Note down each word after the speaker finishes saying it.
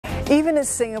Even as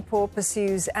Singapore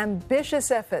pursues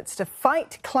ambitious efforts to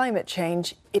fight climate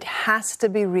change, it has to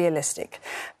be realistic.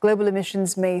 Global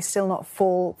emissions may still not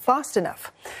fall fast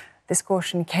enough. This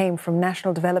caution came from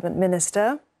National Development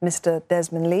Minister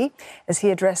Desmond Lee as he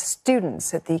addressed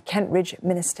students at the Kent Ridge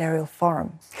Ministerial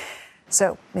Forum.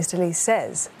 So, Mr. Lee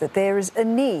says that there is a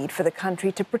need for the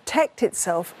country to protect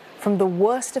itself from the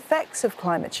worst effects of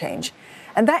climate change,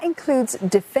 and that includes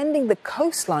defending the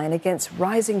coastline against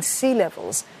rising sea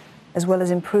levels, as well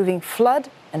as improving flood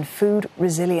and food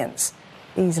resilience.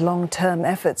 These long-term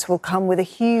efforts will come with a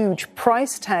huge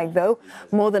price tag, though,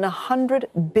 more than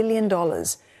 $100 billion.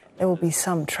 There will be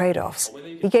some trade-offs.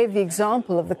 He gave the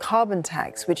example of the carbon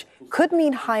tax, which could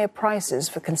mean higher prices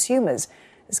for consumers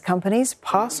as companies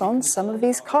pass on some of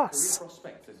these costs.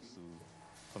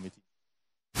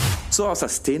 So our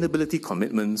sustainability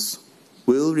commitments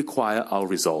will require our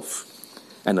resolve.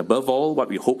 And above all, what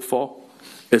we hope for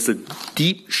is a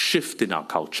deep shift in our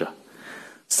culture,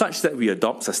 such that we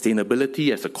adopt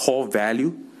sustainability as a core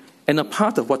value and a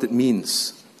part of what it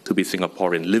means to be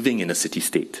Singaporean living in a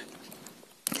city-state.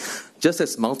 Just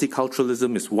as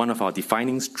multiculturalism is one of our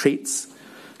defining traits,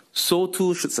 so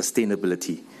too should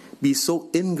sustainability be so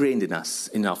ingrained in us,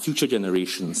 in our future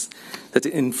generations, that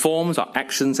it informs our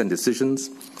actions and decisions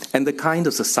and the kind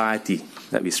of society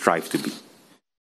that we strive to be.